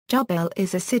Jubail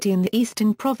is a city in the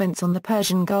eastern province on the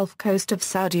Persian Gulf coast of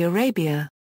Saudi Arabia.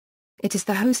 It is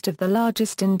the host of the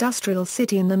largest industrial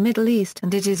city in the Middle East,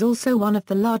 and it is also one of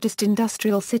the largest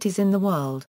industrial cities in the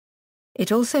world.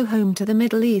 It also home to the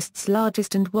Middle East's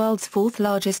largest and world's fourth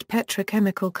largest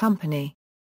petrochemical company.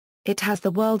 It has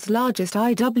the world's largest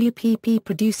IWPP,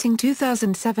 producing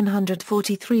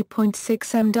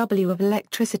 2,743.6 MW of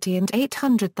electricity and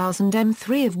 800,000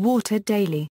 m3 of water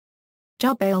daily.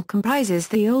 Jubail comprises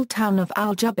the old town of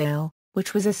Al Jubayl,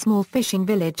 which was a small fishing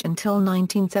village until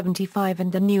 1975,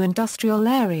 and the new industrial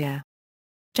area.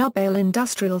 Jubail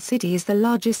Industrial City is the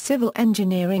largest civil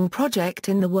engineering project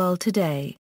in the world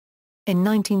today. In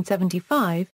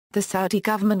 1975, the Saudi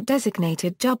government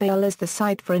designated Jubail as the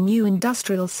site for a new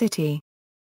industrial city.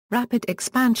 Rapid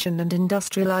expansion and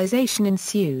industrialization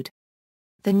ensued.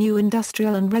 The new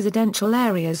industrial and residential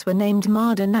areas were named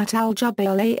Madīnat al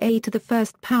Jubayl, A to the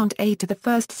first pound, A to the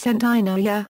first cent,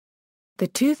 īyah. The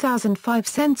 2005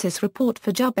 Census Report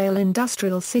for Jubail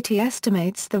Industrial City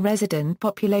estimates the resident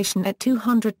population at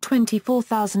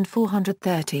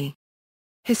 224,430.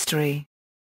 History.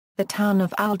 The town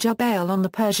of Al Jubayl on the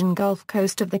Persian Gulf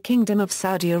coast of the Kingdom of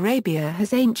Saudi Arabia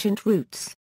has ancient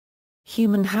roots.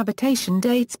 Human habitation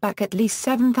dates back at least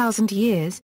 7,000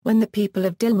 years, when the people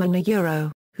of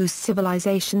Dilmun, whose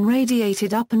civilization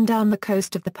radiated up and down the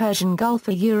coast of the Persian Gulf,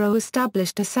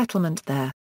 established a settlement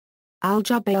there. Al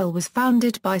Jubayl was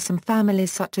founded by some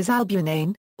families such as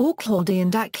Al-Bunayn, Al-Claudi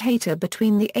and Akhata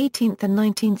between the 18th and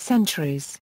 19th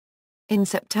centuries. In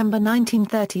September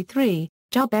 1933,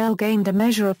 Jubail gained a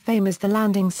measure of fame as the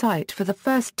landing site for the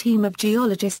first team of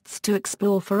geologists to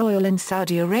explore for oil in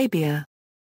Saudi Arabia.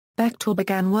 Bechtel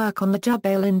began work on the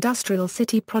Jubail Industrial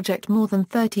City project more than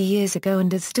 30 years ago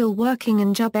and is still working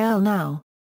in Jubail now.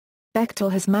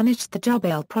 Bechtel has managed the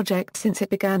Jubail project since it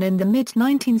began in the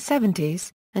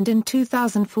mid-1970s, and in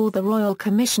 2004 the Royal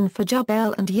Commission for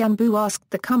Jubail and Yanbu asked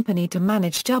the company to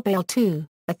manage Jubail too,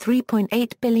 a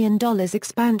 $3.8 billion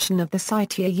expansion of the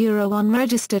site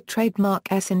unregistered trademark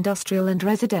S industrial and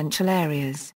residential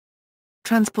areas.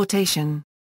 Transportation.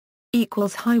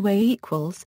 Highway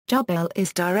Jubail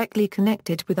is directly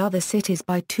connected with other cities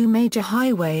by two major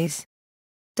highways: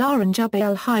 Dhahran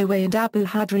Jubail Highway and Abu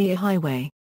Hadriya Highway.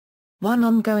 One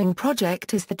ongoing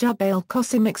project is the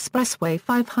Jubail-Qasim Expressway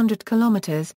 500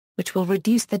 km, which will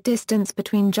reduce the distance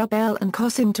between Jubail and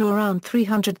Qasim to around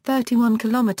 331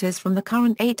 km from the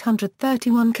current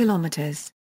 831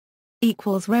 km.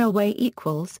 Railway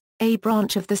A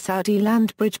branch of the Saudi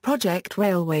Land Bridge Project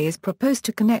Railway is proposed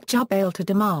to connect Jubail to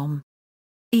Dammam.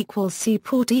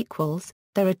 Seaport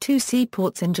There are two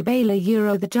seaports in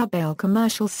Jubail, the Jubail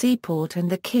Commercial Seaport and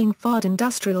the King Fahd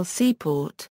Industrial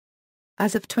Seaport.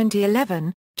 As of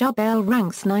 2011, Jubail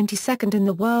ranks 92nd in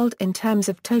the world in terms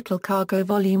of total cargo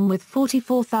volume with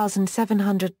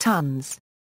 44,700 tons.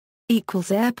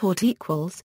 Airport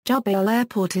Jubail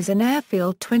Airport is an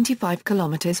airfield 25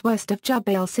 km west of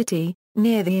Jubail City,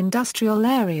 near the industrial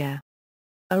area.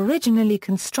 Originally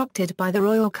constructed by the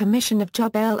Royal Commission of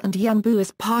Jubail and Yanbu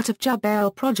as part of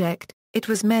Jubail project, it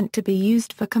was meant to be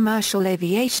used for commercial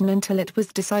aviation until it was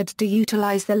decided to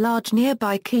utilize the large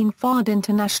nearby King Fahd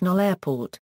International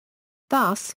Airport.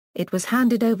 Thus, it was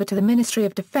handed over to the Ministry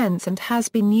of Defense and has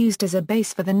been used as a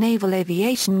base for the Naval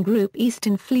Aviation Group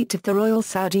Eastern Fleet of the Royal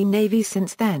Saudi Navy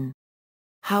since then.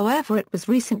 However, it was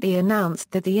recently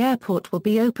announced that the airport will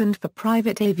be opened for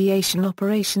private aviation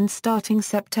operations starting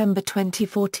September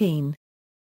 2014.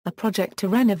 A project to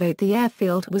renovate the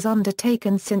airfield was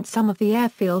undertaken since some of the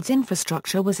airfield's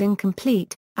infrastructure was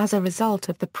incomplete, as a result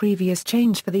of the previous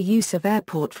change for the use of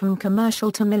airport from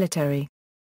commercial to military.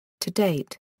 To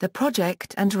date, the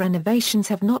project and renovations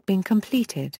have not been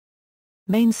completed.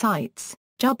 Main sites.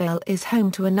 Jubail is home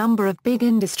to a number of big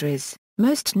industries,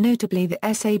 most notably the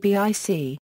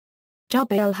SABIC.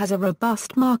 Jubail has a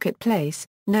robust marketplace,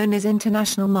 known as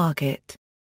International Market.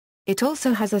 It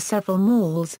also has several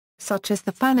malls, such as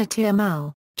the Fanatir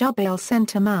Mall, Jubail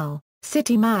Center Mall,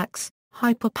 City Max,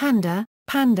 Hyper Panda,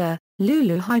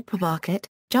 Lulu Hypermarket,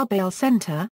 Jubail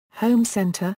Center, Home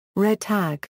Center, Red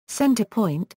Tag, Center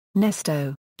Point,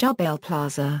 Nesto, Jubail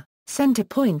Plaza, Center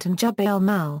Point and Jubail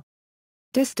Mall.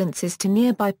 Distances to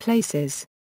nearby places.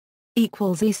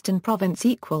 Eastern Province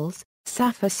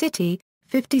Safa City,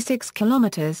 56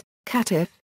 km, Qatif,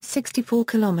 64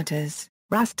 km,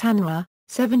 Ras Tanura,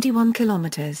 71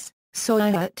 km,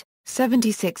 Soyat,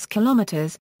 76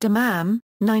 km, Dammam,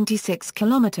 96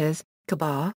 km,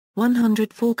 Kabar,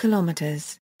 104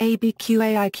 km,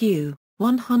 Abqaiq,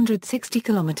 160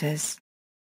 km.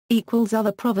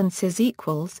 Other provinces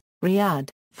Riyadh,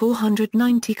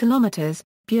 490 km,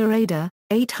 Buraydah,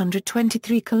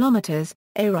 823 km,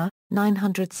 Area,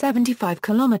 975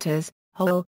 kilometers.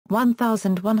 Hole,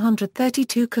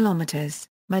 1,132 kilometers.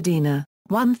 Medina,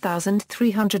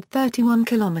 1,331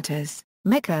 kilometers.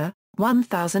 Mecca,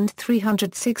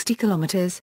 1,360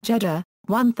 kilometers. Jeddah,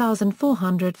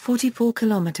 1,444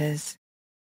 kilometers.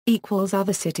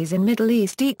 Other cities in Middle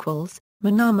East equals,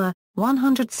 Manama,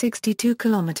 162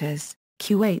 kilometers.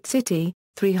 Kuwait City,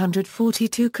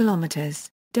 342 kilometers.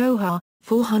 Doha,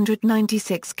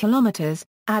 496 kilometers.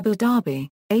 Abu Dhabi,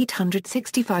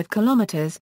 865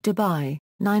 kilometers. Dubai,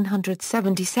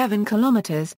 977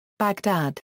 kilometers.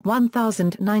 Baghdad,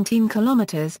 1,019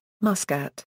 kilometers.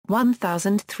 Muscat,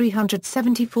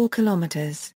 1,374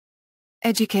 kilometers.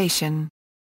 Education.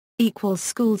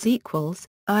 Schools equals,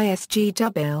 ISG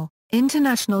Jubail,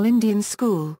 International Indian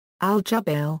School, Al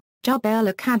Jubayl, Jubail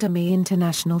Academy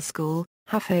International School,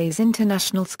 Hafiz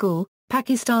International School,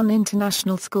 Pakistan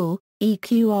International School,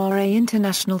 EQRA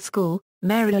International School,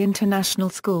 Mary International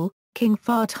School, King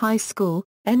Fahd High School,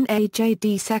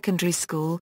 NAJD Secondary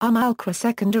School, Al-Qura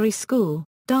Secondary School,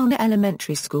 Dana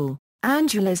Elementary School,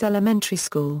 Angeles Elementary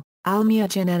School,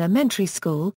 Al-Mu'ajin Elementary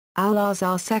School,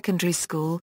 Al-Azhar Secondary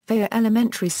School, Faya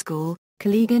Elementary School,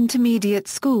 Khalid Intermediate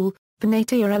School,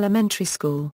 Banatia Elementary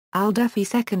School, Al-Dafi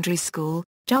Secondary School,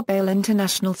 Jubail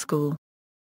International School.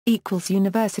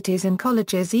 Universities and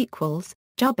colleges equals,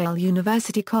 Jubail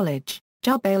University College,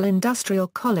 Jubail Industrial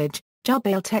College,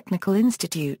 Jubail Technical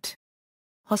Institute.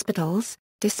 Hospitals,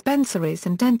 dispensaries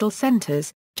and dental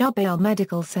centers, Jubail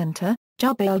Medical Center,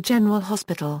 Jubail General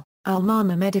Hospital,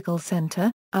 Al-Mana Medical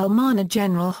Center, Al-Mana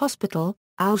General Hospital,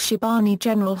 Al-Shibani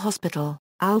General Hospital,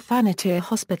 Al-Fanatir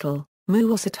Hospital,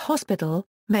 Muwasat Hospital,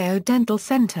 Mayo Dental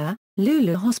Center,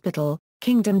 Lulu Hospital,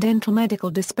 Kingdom Dental Medical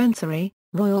Dispensary,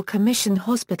 Royal Commission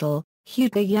Hospital,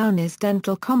 Huda Younis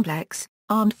Dental Complex,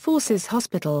 Armed Forces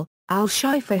Hospital,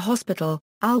 Al-Shifa Hospital,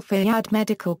 Al-Fayyad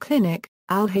Medical Clinic,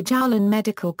 Al-Hijalan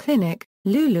Medical Clinic,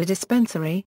 Lulu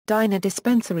Dispensary, Dina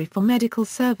Dispensary for Medical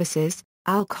Services,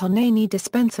 Al-Khonaini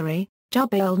Dispensary,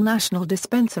 Jubail National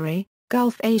Dispensary,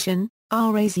 Gulf Asian,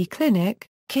 Al-Razi Clinic,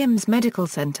 Kim's Medical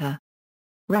Center.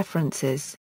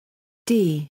 References.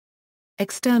 D.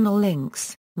 External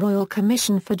links, Royal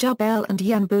Commission for Jubail and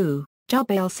Yanbu,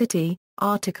 Jubail City,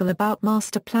 article about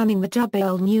master planning the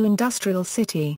Jubail New Industrial City.